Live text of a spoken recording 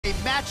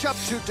matchup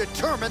to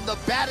determine the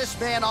baddest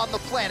man on the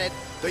planet.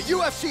 The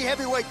UFC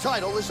heavyweight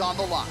title is on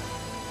the line.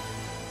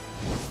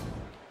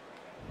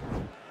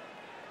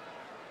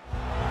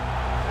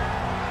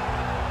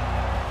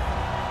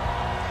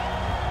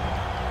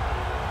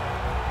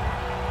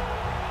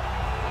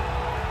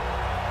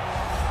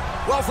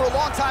 Well, for a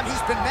long time,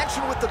 he's been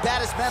mentioned with the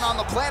baddest men on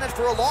the planet.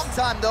 For a long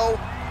time, though,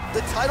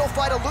 the title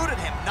fight eluded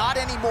him. Not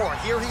anymore.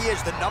 Here he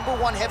is, the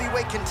 #1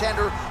 heavyweight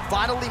contender,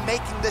 finally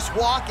making this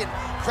walk and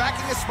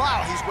cracking a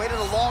smile. He's waited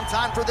a long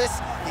time for this.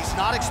 He's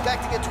not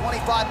expecting a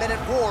 25-minute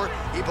war.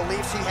 He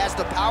believes he has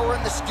the power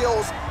and the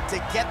skills to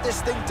get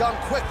this thing done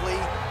quickly.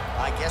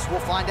 I guess we'll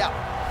find out.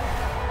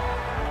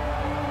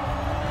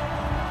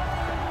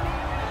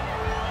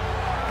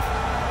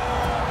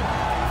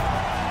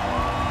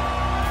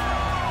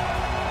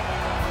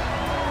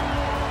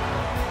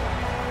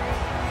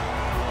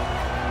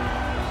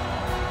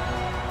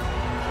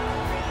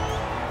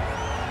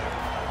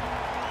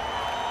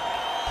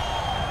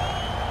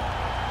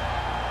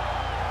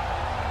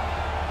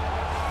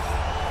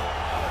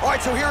 All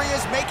right, so here he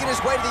is making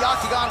his way to the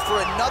octagon for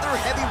another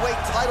heavyweight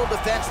title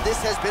defense. This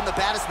has been the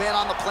baddest man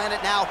on the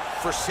planet now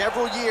for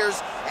several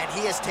years, and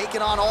he has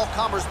taken on all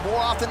comers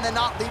more often than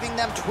not, leaving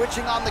them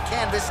twitching on the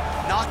canvas,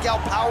 knockout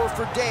power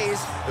for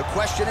days. The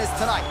question is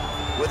tonight,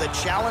 with a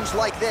challenge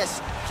like this,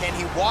 can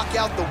he walk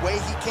out the way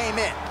he came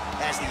in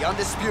as the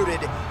undisputed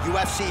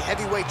UFC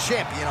heavyweight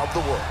champion of the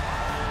world?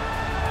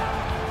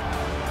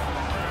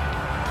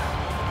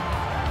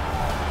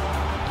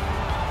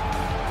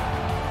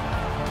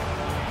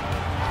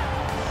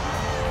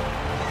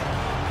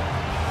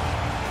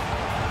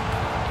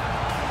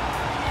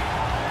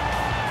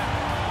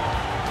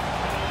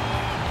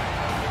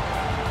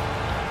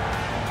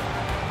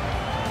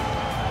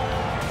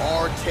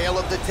 Tale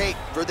of the tape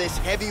for this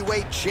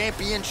heavyweight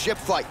championship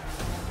fight.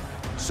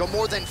 So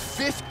more than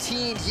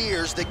 15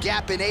 years, the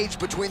gap in age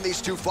between these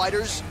two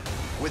fighters,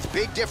 with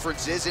big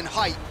differences in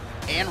height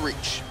and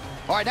reach.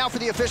 All right, now for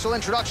the official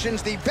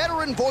introductions, the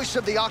veteran voice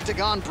of the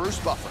octagon, Bruce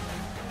Buffer.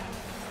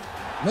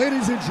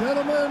 Ladies and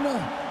gentlemen,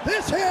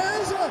 this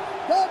is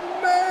the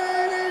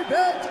main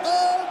event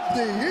of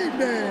the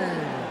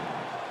evening.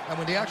 And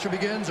when the action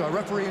begins, our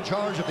referee in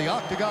charge of the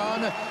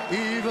octagon,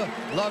 Yves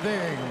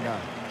Loving.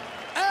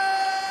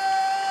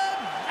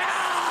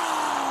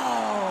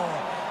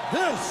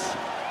 This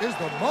is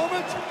the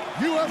moment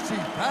UFC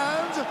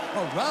fans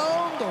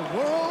around the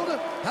world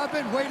have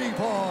been waiting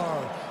for.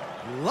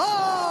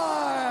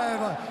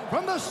 Live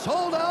from the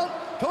sold-out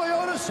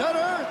Toyota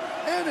Center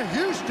in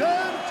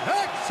Houston,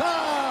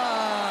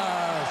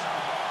 Texas.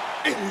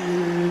 It's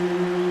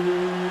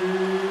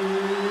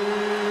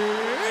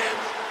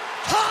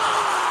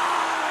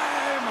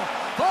time!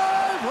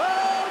 5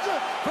 rounds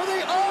for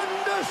the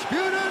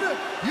undisputed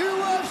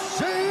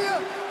UFC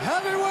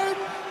Heavyweight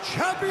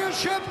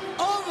Championship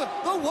of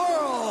the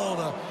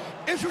world.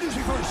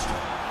 Introducing first,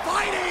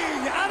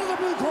 fighting out of the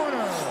blue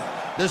corner.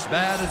 This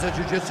man is a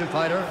jiu-jitsu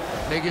fighter,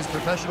 making his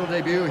professional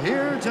debut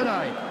here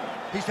tonight.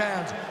 He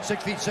stands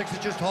 6 feet 6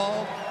 inches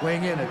tall,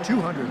 weighing in at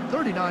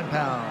 239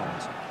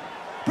 pounds.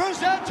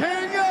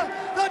 Presenting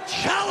the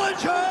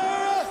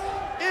challenger,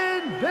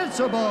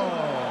 Invincible.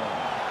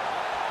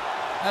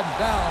 And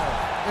now,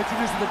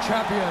 introducing the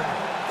champion,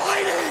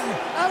 fighting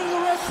out of the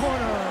red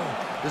corner.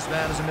 This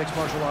man is a mixed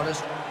martial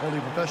artist, holding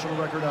a professional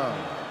record of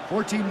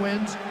 14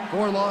 wins,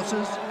 4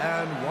 losses,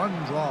 and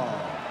 1 draw.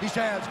 He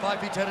stands 5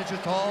 feet 10 inches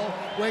tall,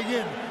 weighing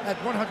in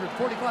at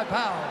 145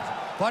 pounds.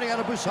 Fighting out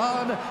of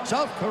Busan,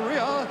 South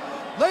Korea,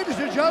 ladies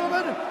and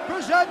gentlemen,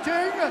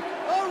 presenting a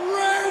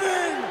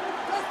reigning,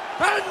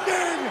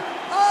 defending,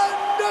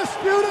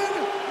 undisputed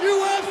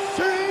UFC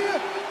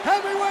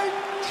heavyweight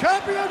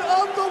champion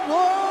of the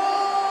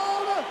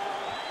world,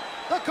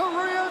 the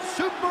Korean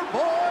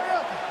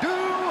Superboy,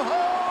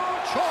 Duho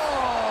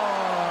Choi.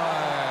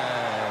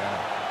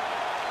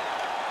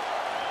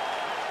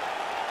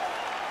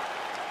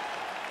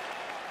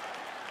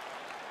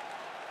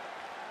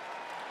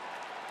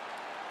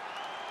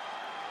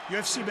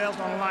 UFC belt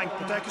on the line.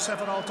 Protect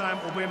yourself at all time.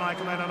 Obey my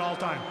command at all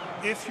time.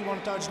 If you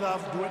want to touch love,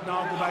 do it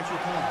now. Go back to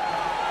your corner.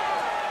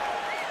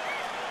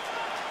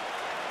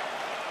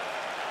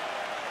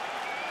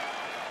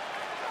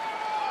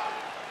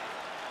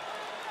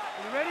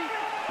 You ready?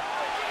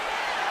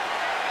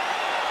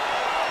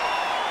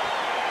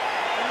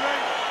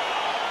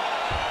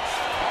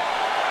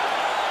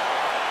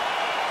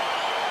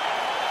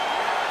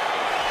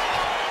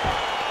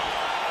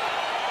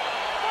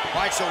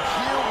 All right, so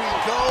here we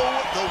go.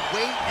 The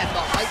weight and the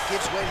height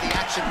gives way to the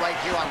action right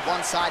here on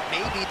one side.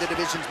 Maybe the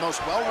division's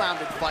most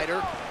well-rounded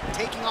fighter,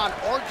 taking on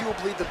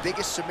arguably the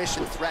biggest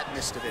submission threat in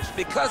this division.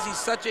 Because he's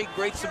such a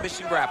great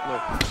submission grappler,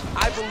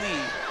 I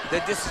believe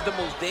that this is the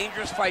most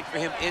dangerous fight for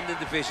him in the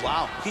division.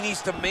 Wow. He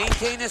needs to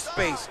maintain his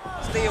space,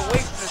 stay away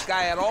from this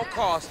guy at all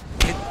costs,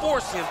 and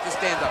force him to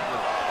stand up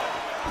with him.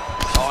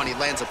 Oh, and he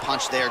lands a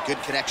punch there.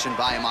 Good connection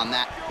by him on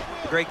that.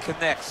 Great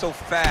connect, so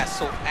fast,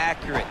 so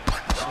accurate.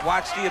 And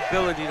watch the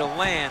ability to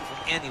land from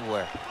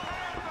anywhere.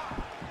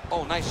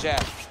 Oh, nice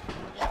jab.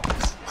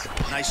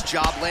 Nice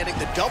job landing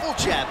the double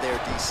jab there,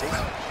 DC.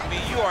 I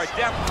mean, you are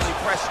definitely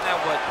pressing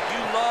that one. You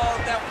love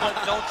that one,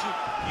 don't you?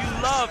 You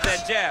love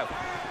that jab.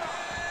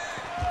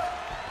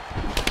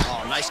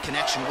 Oh, nice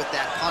connection with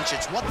that punch.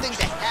 It's one thing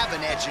to have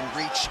an edge and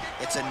reach.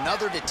 It's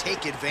another to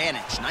take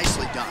advantage.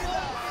 Nicely done.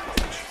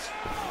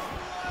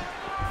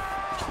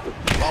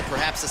 Well,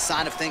 perhaps a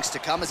sign of things to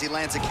come as he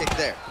lands a kick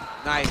there.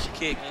 Nice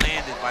kick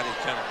landed by this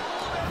gentleman.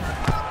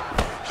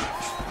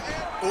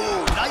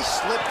 Ooh, nice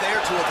slip there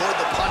to avoid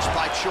the punch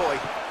by Choi.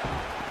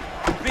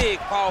 Big,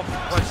 powerful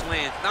punch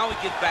lands. Now he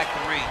gets back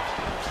in range.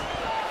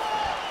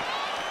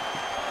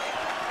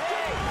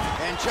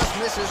 And just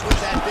misses with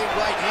that big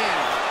right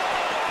hand.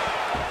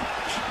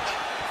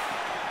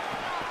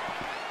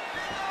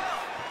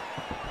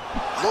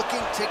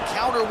 Looking to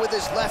counter with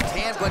his left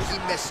hand, but he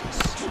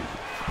misses.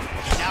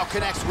 Now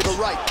connects with a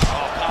right.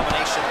 Oh,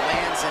 combination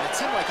lands, and it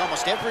seemed like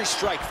almost every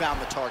strike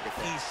found the target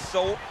there. He's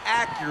so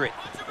accurate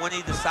when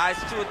he decides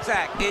to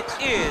attack. It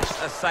is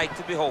a sight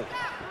to behold.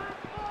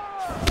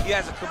 He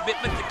has a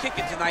commitment to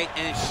kicking tonight,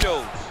 and it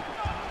shows.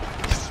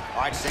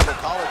 All right, single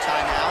collar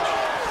tie now.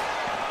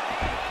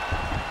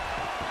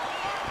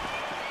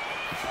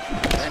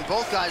 And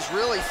both guys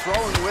really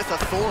throwing with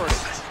authority.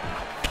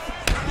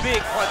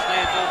 Big punch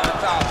lands over the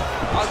top.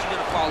 How's he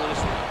gonna follow this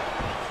one?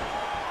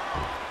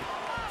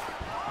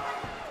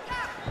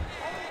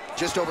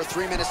 Just over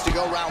 3 minutes to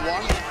go, round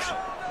one.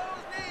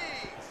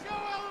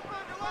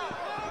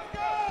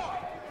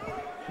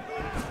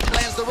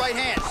 Lands the right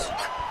hand.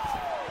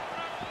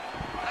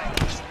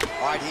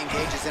 All right, he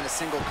engages in a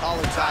single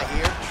collar tie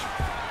here.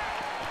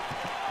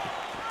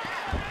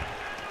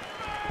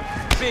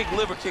 Big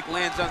liver kick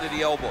lands under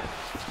the elbow.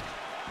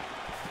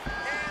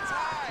 Hands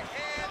high,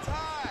 hands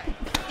high.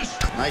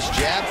 Nice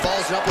jab,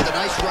 follows it up with a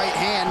nice right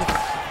hand.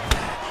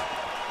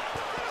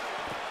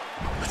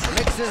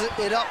 Mixes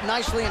it up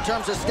nicely in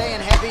terms of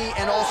staying heavy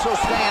and also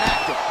staying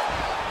active.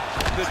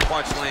 Good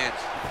punch lands.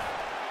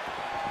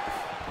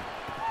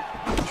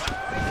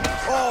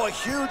 Oh, a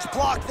huge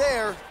block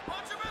there.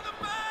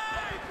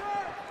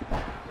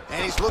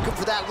 And he's looking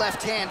for that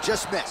left hand,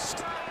 just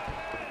missed.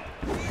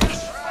 You're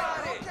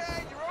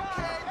okay.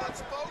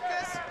 Let's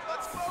focus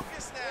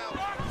now.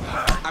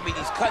 I mean,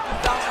 he's cutting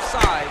him down to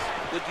size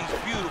with these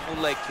beautiful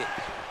leg kicks.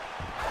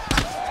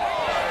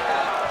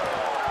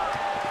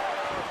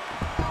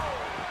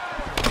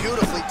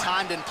 Beautifully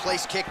timed and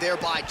placed kick there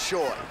by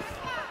Choi.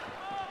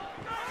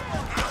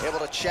 Able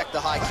to check the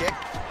high kick.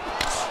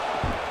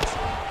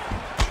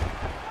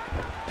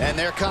 And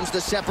there comes the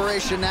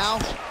separation now.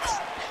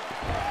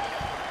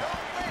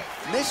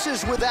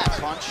 Misses with that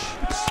punch.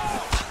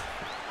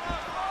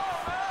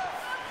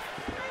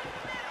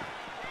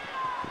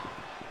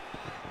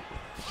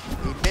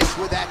 He missed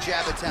with that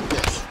jab attempt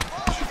there.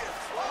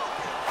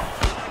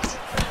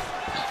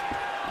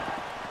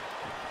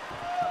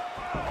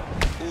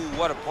 Ooh,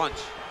 what a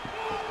punch.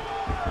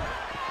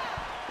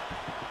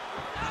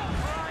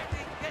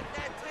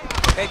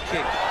 Head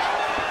kick.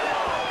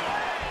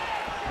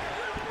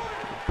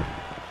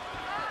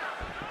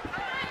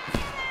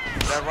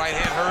 That right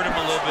hand hurt him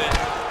a little bit.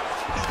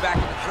 He's back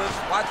in the clinch.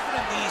 Watch for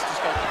the knees to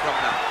start to come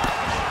down.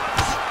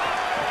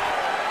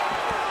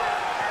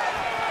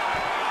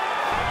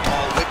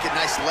 Oh, wicked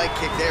nice leg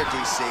kick there,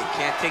 DC.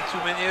 Can't take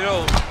too many of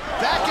those.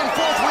 Back and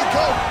forth we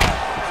go.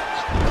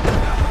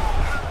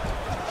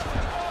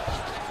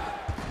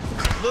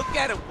 Look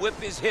at him whip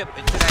his hip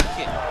into that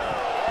kick.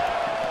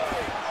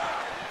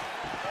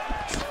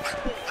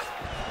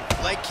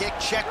 Leg kick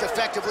checked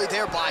effectively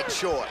there by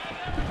Choi.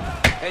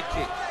 Head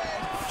kick.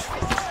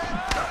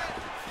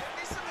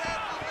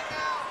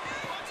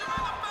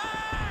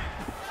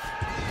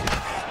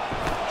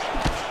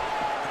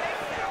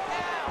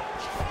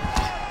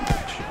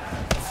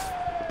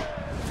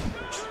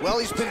 Well,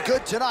 he's been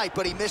good tonight,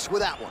 but he missed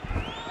with that one.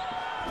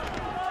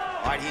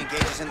 All right, he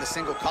engages in the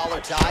single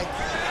collar tie.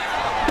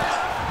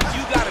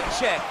 You gotta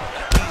check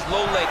these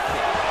low leg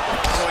kicks.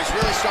 So he's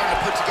really starting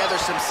to put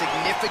together some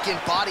significant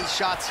body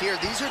shots here.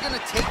 These are gonna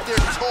take their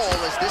toll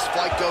as this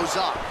fight goes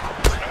on.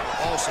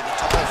 Oh, so the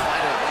tall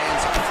fighter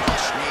lands a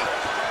flush knee.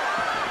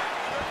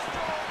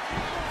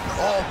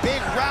 Oh,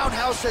 big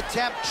roundhouse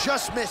attempt,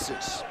 just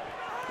misses.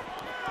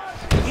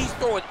 He's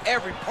throwing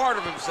every part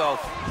of himself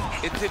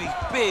into these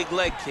big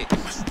leg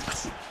kicks.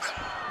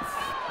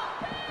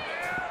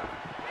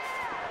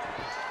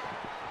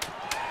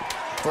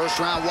 First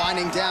round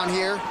winding down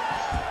here.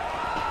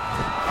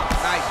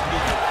 Nice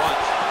moving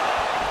punch.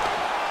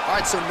 All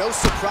right, so no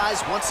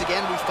surprise. Once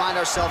again, we find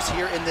ourselves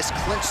here in this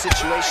clinch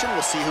situation.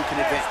 We'll see who can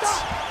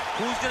advance.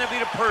 Who's gonna be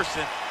the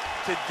person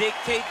to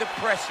dictate the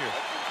pressure?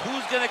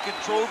 Who's gonna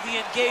control the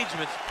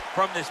engagements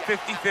from this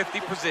 50-50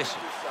 position?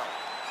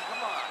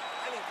 Come on,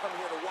 I didn't come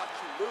here to watch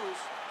you lose.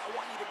 I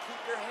want you to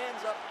keep your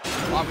hands up.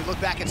 While we look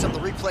back at some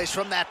of the replays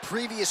from that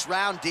previous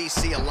round,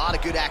 DC, a lot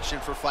of good action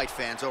for fight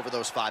fans over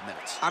those 5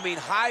 minutes. I mean,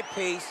 high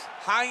pace,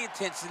 high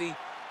intensity,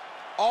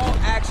 all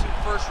action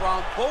first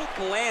round, both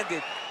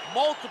landed,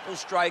 multiple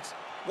strikes.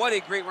 What a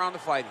great round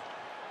of fighting.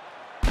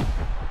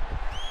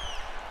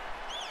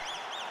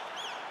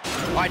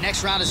 All right,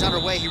 next round is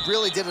underway. He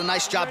really did a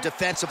nice job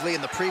defensively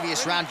in the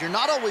previous round. You're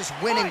not always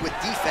winning with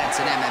defense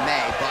in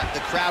MMA, but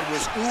the crowd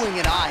was oohing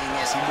and eyeing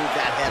as he moved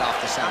that head off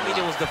the center. I mean,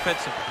 it was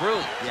defensive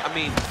brilliance. Yeah. I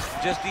mean,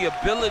 just the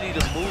ability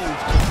to move.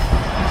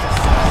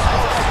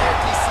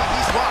 DC,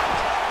 he's rocked.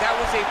 That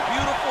was a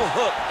beautiful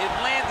hook. It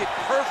landed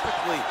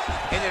perfectly,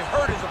 and it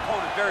hurt his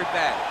opponent very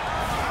bad.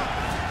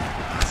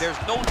 There's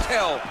no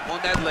tell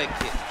on that leg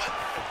kick.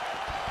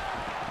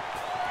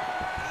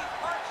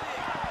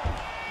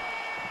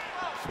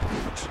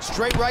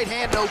 Straight right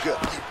hand, no good.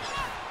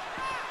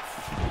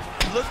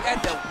 Look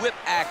at the whip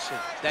action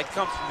that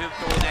comes from him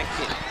throwing that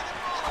kick.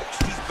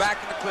 He's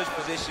back in the clinch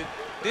position.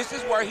 This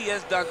is where he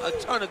has done a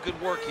ton of good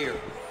work here.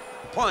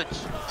 Punch,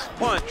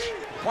 punch,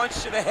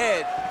 punch to the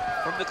head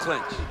from the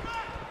clinch.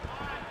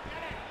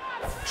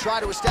 Try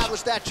to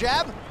establish that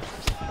jab.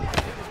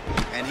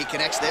 And he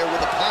connects there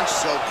with a punch,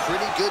 so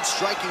pretty good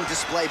striking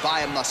display by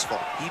him thus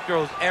far. He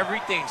throws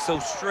everything so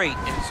straight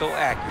and so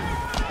accurate.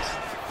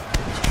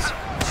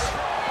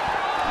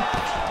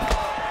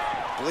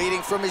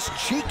 Bleeding from his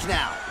cheek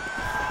now.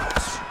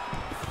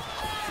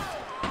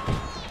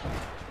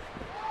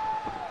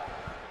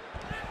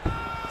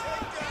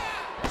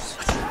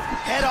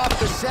 Head off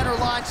the center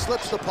line,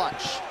 slips the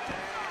punch.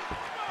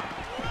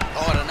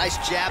 Oh, and a nice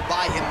jab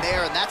by him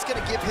there, and that's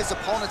going to give his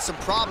opponent some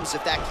problems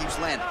if that keeps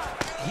landing.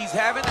 He's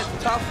having a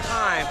tough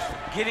time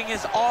getting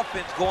his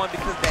offense going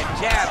because that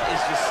jab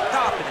is just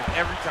stopping him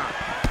every time.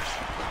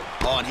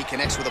 Oh, and he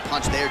connects with a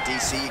punch there,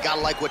 DC. You got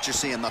to like what you're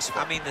seeing thus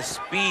far. I mean, the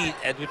speed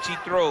at which he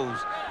throws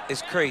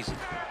is crazy.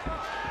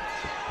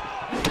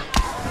 He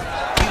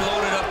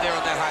loaded up there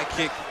on that high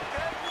kick.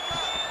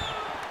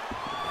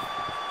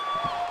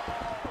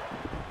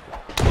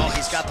 Well,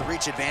 he's got the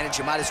reach advantage.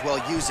 You might as well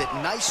use it.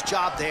 Nice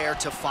job there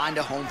to find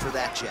a home for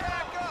that jab.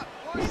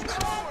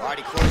 All right,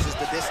 he closes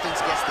the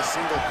distance, gets the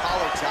single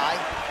collar tie.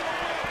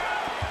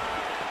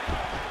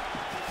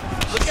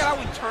 Look at how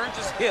he turns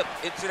his hip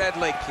into that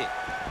leg kick.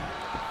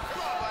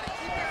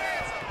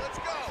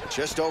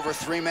 Just over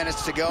 3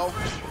 minutes to go.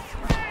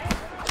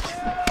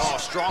 Oh,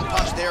 strong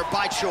punch there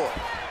by Choi.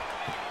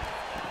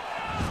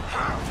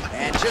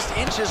 And just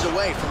inches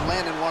away from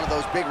landing one of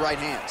those big right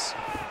hands.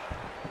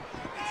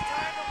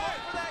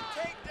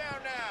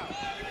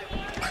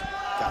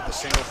 Got the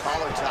single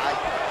collar tie.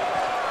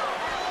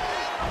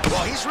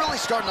 Well, he's really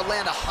starting to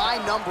land a high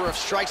number of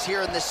strikes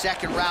here in this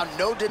second round.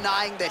 No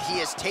denying that he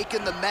has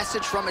taken the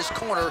message from his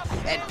corner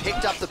and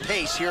picked up the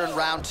pace here in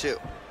round 2.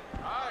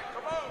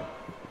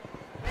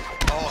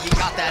 Oh, he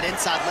got that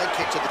inside leg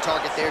kick to the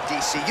target there,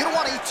 DC. You don't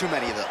want to eat too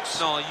many of those.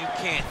 No, you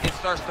can't. It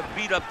starts to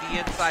beat up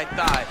the inside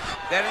thigh.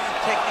 That is the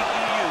technique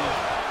you use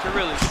to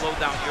really slow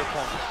down your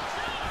opponent.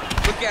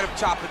 Look at him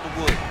chopping the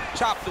wood.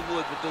 Chop the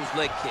wood with those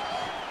leg kicks.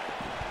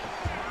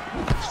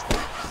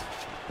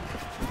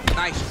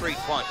 Nice straight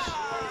punch.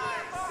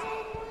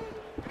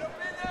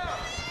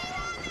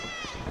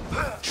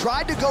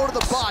 Tried to go to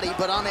the body,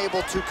 but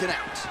unable to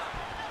connect.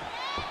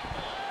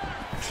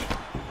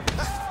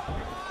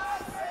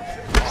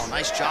 Oh,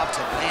 nice job to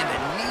land a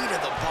knee to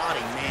the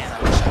body. Man, I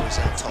wish I was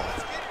that tall.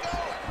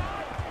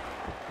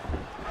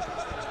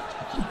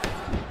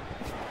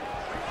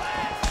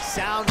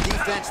 Sound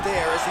defense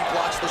there as he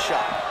blocks the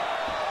shot.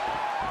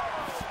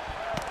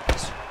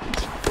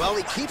 Well,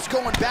 he keeps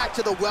going back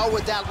to the well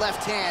with that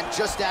left hand,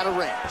 just out of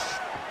range.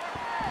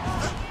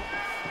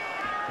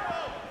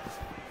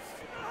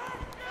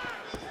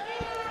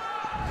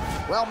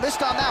 Well,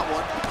 missed on that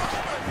one.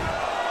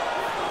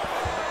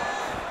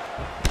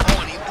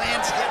 Oh, and he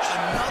lands yet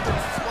another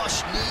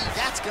flush knee.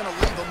 That's going to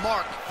leave a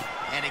mark.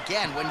 And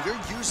again, when you're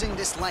using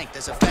this length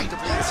as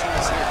effectively as he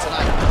is here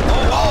tonight.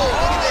 Oh,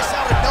 look at this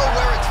out of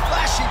nowhere. It's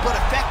flashy but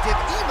effective.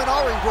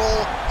 Imanari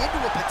roll into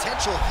a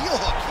potential heel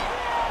hook here.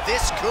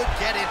 This could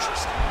get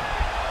interesting.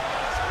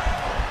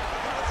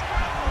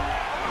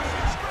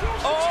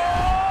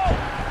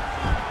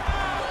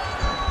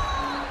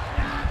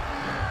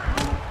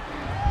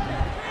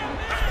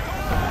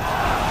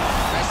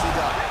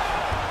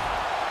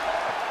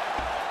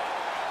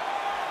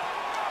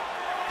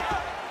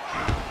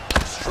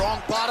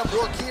 Strong bottom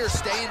work here,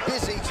 staying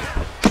busy.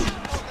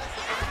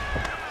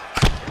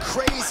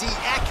 Crazy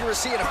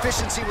accuracy and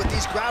efficiency with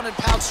these ground and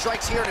pound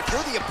strikes here. And if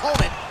you're the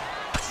opponent,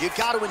 you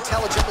got to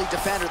intelligently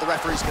defend or the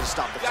referee's going to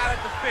stop the fight. Got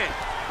to defend,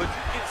 but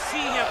you can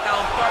see him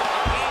now starting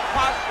to gain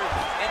posture,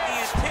 and the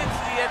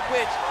intensity at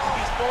which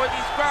he's throwing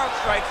these ground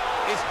strikes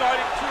is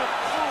starting to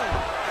improve.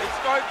 It's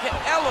starting to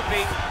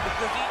elevate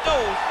because he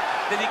knows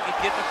that he can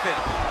get the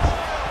finish.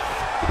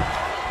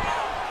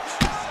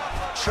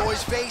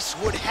 Choi's face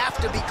would have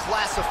to be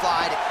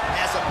classified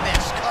as a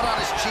miss. Cut on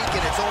his cheek,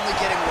 and it's only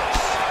getting worse.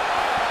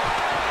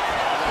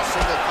 A little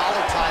single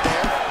collar tie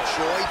there.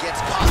 Choi gets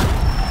caught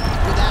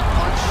for that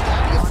punch.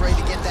 Don't be afraid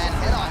to get that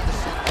head off the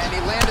center. And he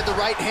landed the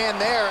right hand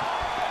there.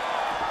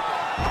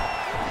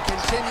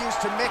 Continues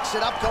to mix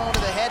it up, going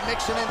to the head,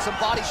 mixing in some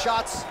body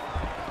shots.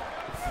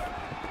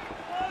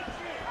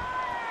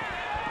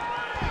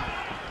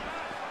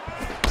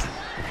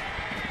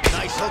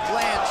 Nice hook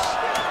lands.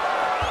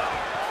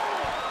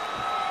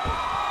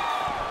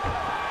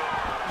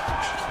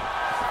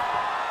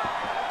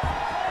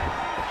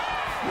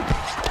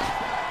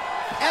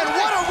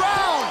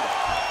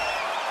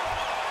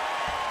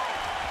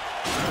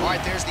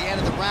 right, there's the end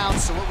of the round,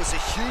 so it was a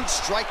huge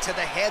strike to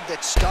the head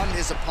that stunned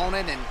his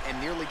opponent and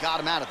nearly got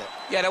him out of it.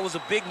 Yeah, that was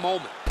a big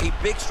moment. A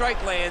big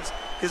strike lands,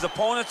 his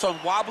opponent's on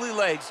wobbly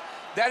legs.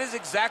 That is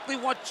exactly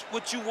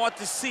what you want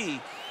to see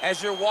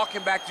as you're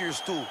walking back to your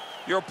stool.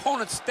 Your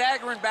opponent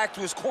staggering back to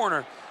his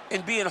corner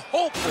and being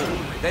hopeful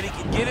that he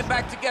can get it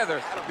back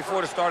together before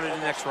the start of the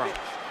next round.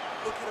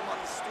 Look at him on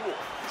the stool.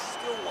 He's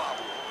still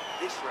wobbly.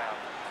 This round,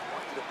 I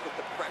want you to put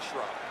the pressure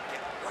on.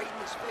 Get right in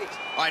his face.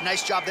 All right,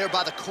 nice job there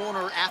by the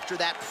corner after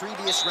that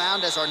previous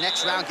round as our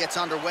next round gets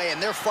underway,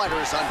 and their fighter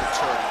is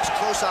undeterred. He was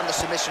close on the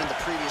submission in the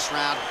previous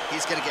round.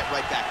 He's going to get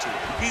right back to it.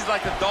 He's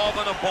like a dog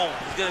on a bone.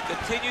 He's going to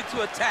continue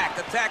to attack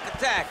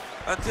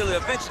until he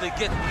eventually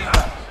gets what he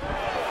wants.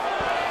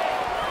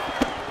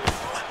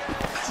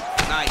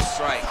 Nice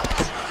strike.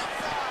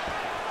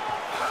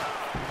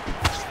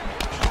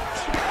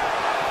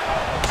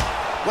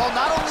 Well,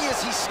 not only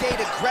has he stayed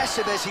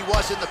aggressive as he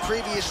was in the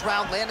previous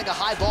round, landing a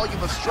high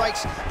volume of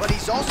strikes, but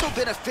he's also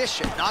been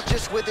efficient, not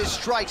just with his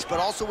strikes, but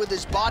also with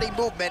his body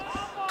movement.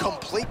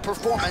 Complete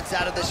performance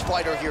out of this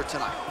fighter here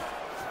tonight.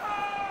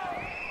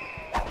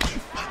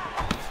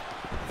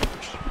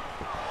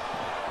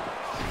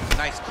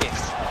 Nice kick.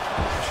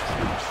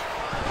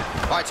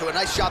 All right, so a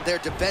nice job there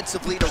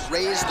defensively to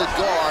raise the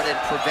guard and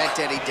prevent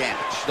any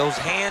damage. Those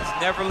hands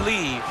never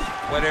leave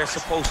where they're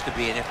supposed to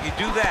be, and if you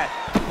do that,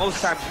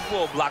 most times you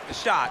will block the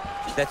shot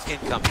that's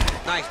incoming.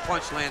 Nice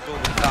punch lands over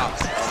the top.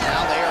 And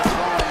now they are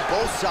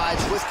throwing both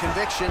sides with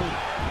conviction.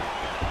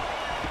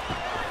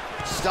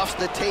 Stuffs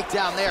the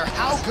takedown there.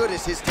 How good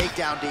is his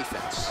takedown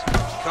defense?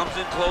 Comes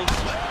in close,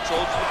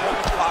 controls the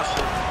opponent's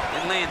posture,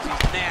 and lands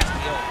these nasty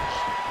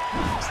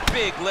elbows.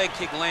 Big leg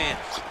kick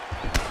lands.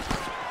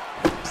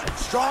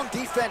 Strong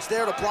defense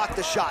there to block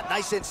the shot.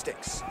 Nice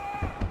instincts.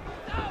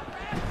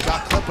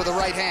 Got clip with the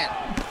right hand.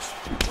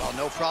 Well,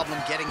 no problem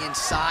getting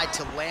inside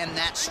to land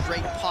that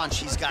straight punch.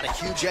 He's got a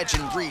huge edge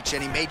and reach,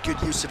 and he made good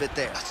use of it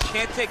there.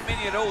 Can't take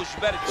many of those.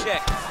 You better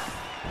check.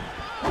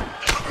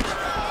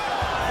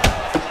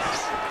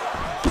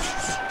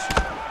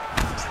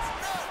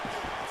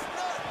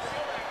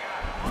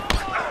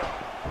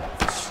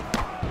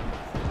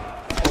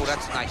 Oh,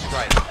 that's a nice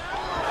strike.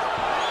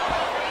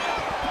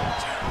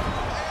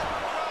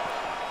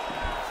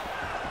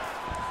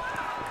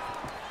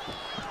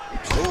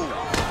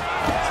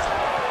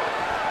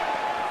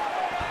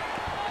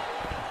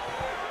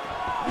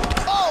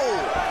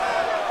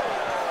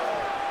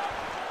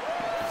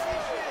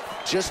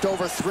 Just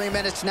over 3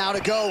 minutes now to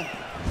go. There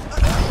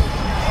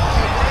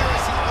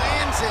as he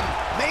lands, and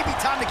maybe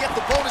time to get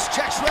the bonus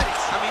checks ready.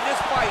 I mean, this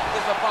fight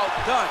is about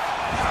done.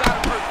 He's got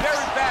him hurt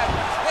very bad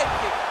with his head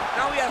kick.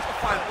 Now he has to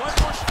find one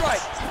more strike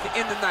to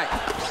end the night.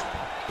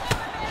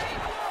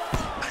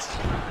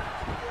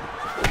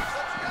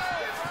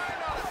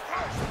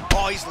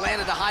 Oh, he's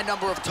landed a high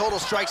number of total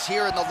strikes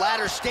here in the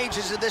latter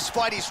stages of this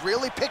fight. He's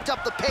really picked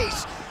up the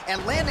pace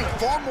and landing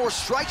far more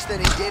strikes than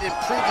he did in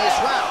previous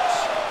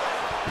rounds.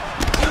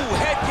 Ooh,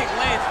 head kick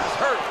lands, he's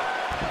hurt.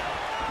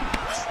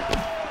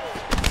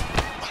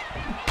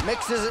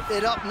 Mixes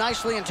it up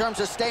nicely in terms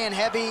of staying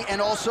heavy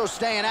and also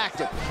staying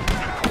active.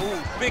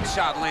 Ooh, big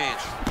shot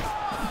lands.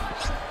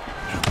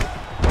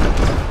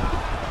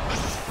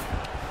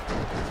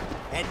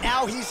 And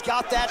now he's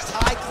got that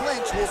tie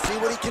clinch. We'll see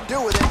what he can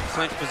do with it.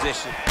 Clinch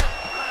position.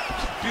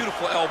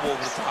 Beautiful elbow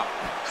over the top.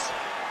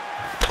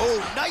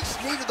 Oh, nice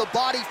knee to the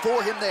body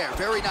for him there.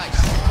 Very nice.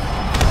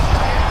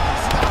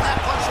 On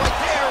that punch right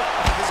there,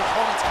 his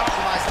opponent's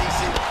compromised,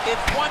 DC.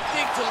 It's one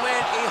thing to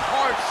land a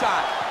hard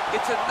shot.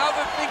 It's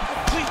another thing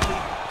completely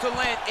to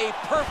land a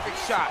perfect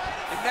shot.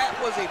 And that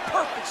was a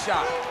perfect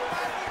shot.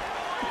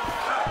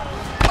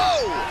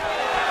 Oh!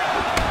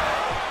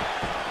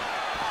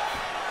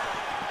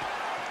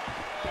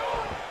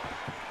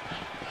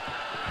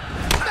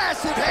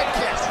 Massive head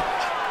kick.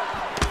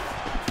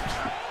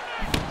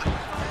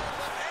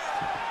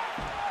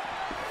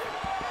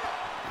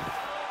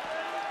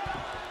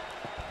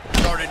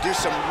 Starting to do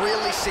some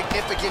really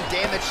significant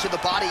damage to the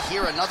body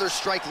here. Another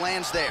strike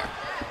lands there.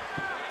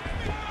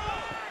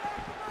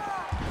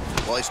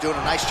 Well, he's doing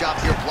a nice job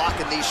here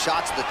blocking these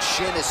shots. The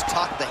chin is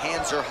tucked, the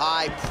hands are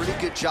high. Pretty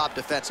good job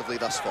defensively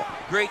thus far.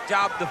 Great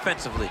job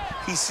defensively.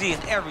 He's seeing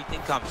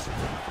everything coming.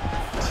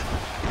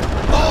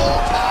 Oh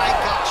my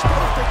gosh,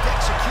 perfect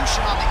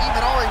execution on the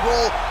Imanari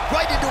roll.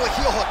 Right into a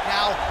heel hook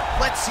now.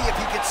 Let's see if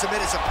he can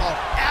submit his opponent.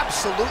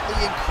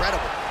 Absolutely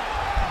incredible.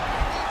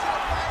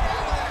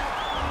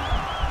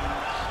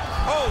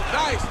 Oh,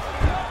 nice.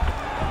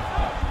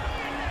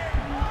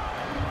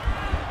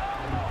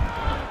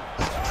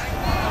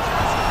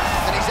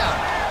 And he's out.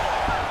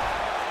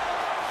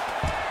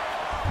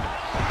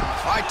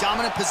 All right,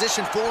 dominant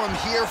position for him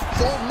here.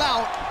 Full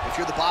mount. If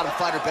you're the bottom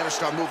fighter, better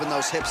start moving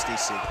those hips,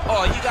 DC.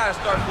 Oh, you gotta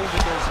start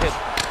moving those hips.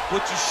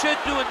 What you should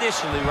do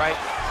initially, right,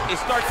 is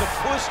start to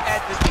push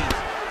at the knees.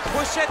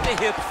 Push at the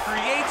hips,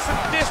 create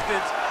some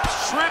distance,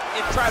 shrimp,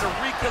 and try to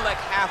recollect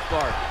half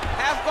guard.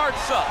 Half guard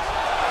sucks,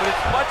 but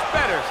it's much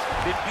better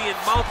than being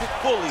mounted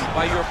fully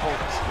by your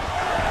opponents.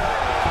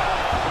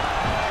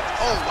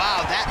 Oh,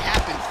 wow, that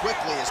happened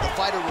quickly as the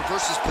fighter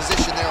reverses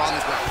position there on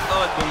the ground.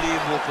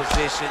 Unbelievable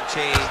position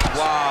change.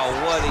 Wow,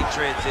 what a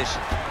transition.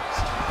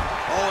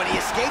 Oh, and he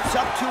escapes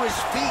up to his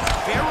feet.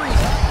 Very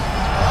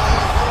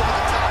over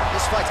the top.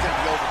 This fight's going to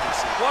be over,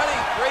 DC. What a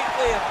great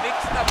way of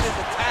mixing up his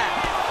attack.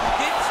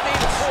 He didn't stay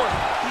the course.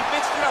 He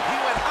mixed it up. He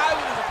went high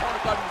when his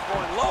opponent thought he was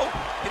going low,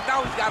 and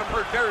now he's got him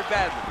hurt very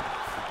badly.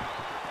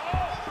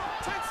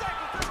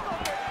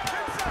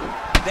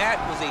 That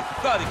was a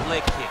thudding leg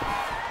kick.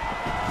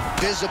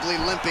 Visibly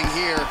limping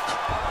here.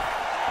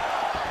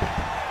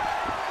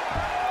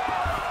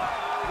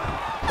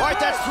 All right,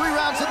 that's 3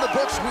 rounds in the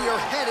books. We are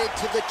headed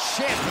to the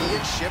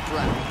championship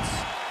rounds.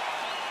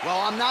 Well,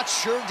 I'm not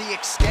sure the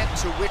extent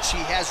to which he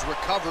has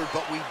recovered,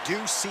 but we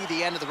do see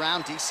the end of the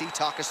round. DC,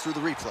 talk us through the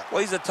replay.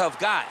 Well, he's a tough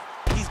guy.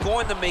 He's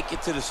going to make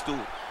it to the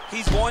stool.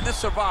 He's going to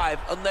survive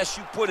unless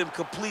you put him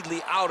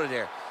completely out of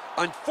there.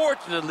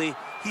 Unfortunately,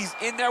 he's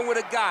in there with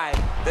a guy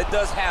that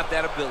does have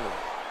that ability.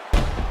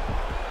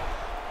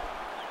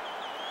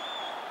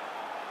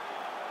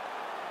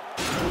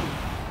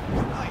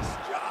 Nice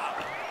job.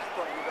 I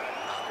thought you were going to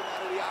knock him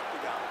out of the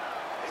octagon.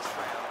 This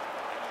round,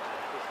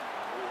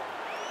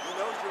 he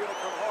knows you're going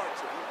to come hard,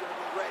 so he's going to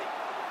be ready.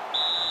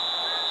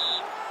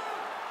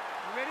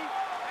 You ready?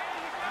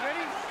 You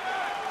ready?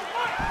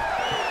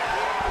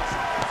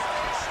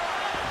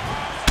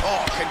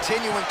 Oh,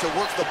 continuing to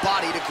work the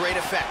body to great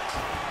effect.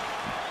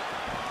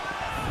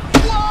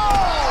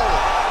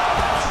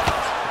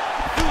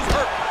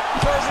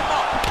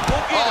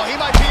 Oh, he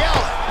might be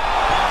out.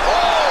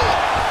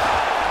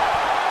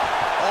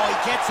 Oh, he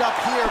gets up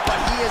here, but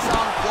he is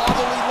on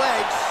wobbly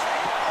legs.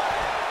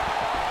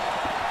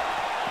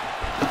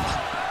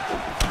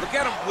 Look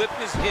at him whip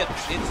his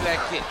hips into that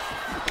kick.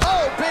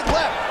 Oh, big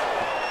left.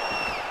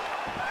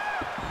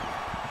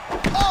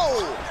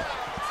 Oh!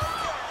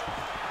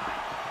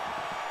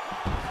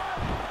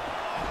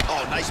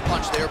 Oh, nice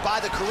punch there by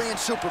the Korean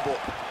Superboy.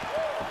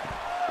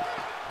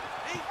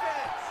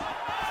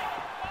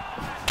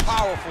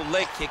 Powerful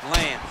leg kick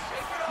lands.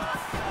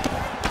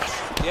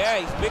 Yeah,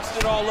 he's mixed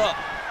it all up.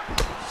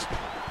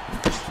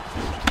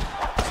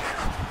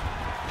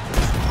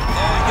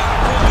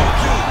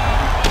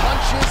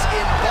 Punches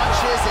in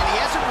bunches, and he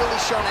hasn't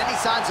really shown any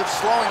signs of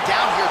slowing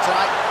down here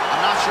tonight.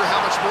 I'm not sure how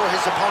much more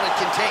his opponent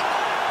can take.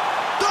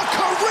 The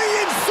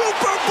Korean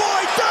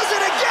Superboy does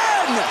it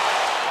again!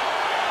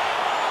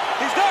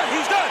 He's done,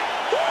 he's done!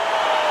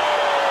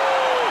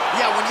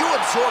 Yeah, when you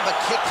absorb a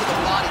kick to the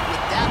body with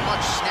that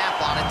much snap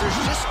on it, there's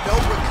just no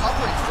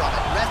recovering from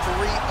it.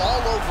 Referee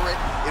all over it.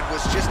 It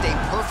was just a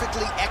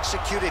perfectly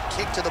executed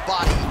kick to the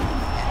body,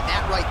 and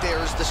that right there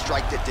is the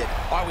strike that did it.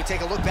 All right, we take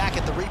a look back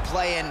at the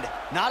replay, and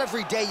not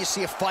every day you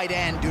see a fight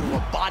end due to a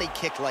body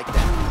kick like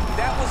that.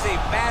 That was a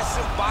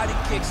massive body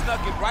kick,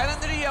 snuck it right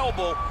under the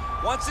elbow.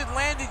 Once it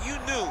landed, you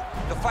knew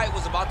the fight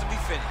was about to be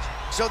finished.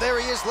 So there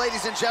he is,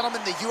 ladies and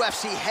gentlemen, the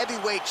UFC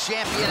heavyweight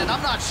champion, and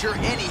I'm not sure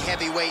any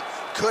heavyweight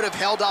could have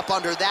held up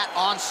under that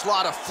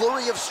onslaught, a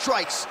flurry of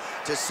strikes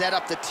to set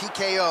up the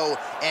TKO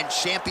and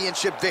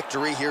championship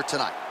victory here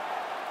tonight.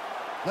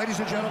 Ladies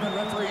and gentlemen,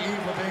 referee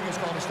Yves Leving has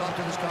called a stop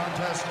to this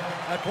contest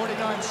at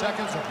 49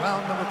 seconds of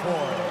round number 4.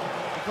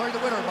 Declaring the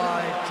winner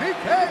by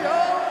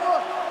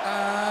TKO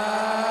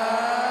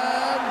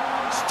and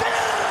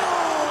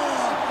still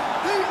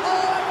the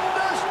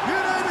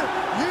undisputed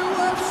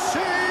UFC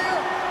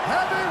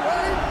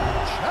heavyweight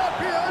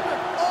champion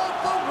of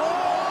the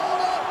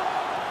world,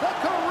 the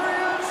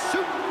Korean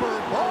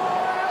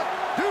Superboy,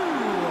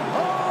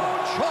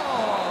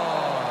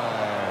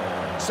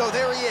 Choi. So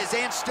there he is,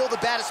 and still the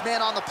baddest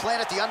man on the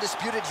planet, the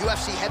undisputed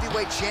UFC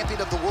heavyweight champion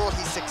of the world.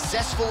 He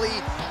successfully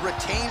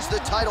retains the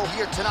title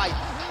here tonight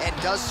and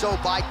does so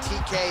by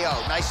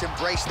TKO. Nice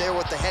embrace there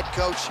with the head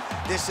coach.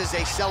 This is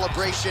a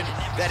celebration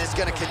that is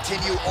going to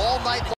continue all night long.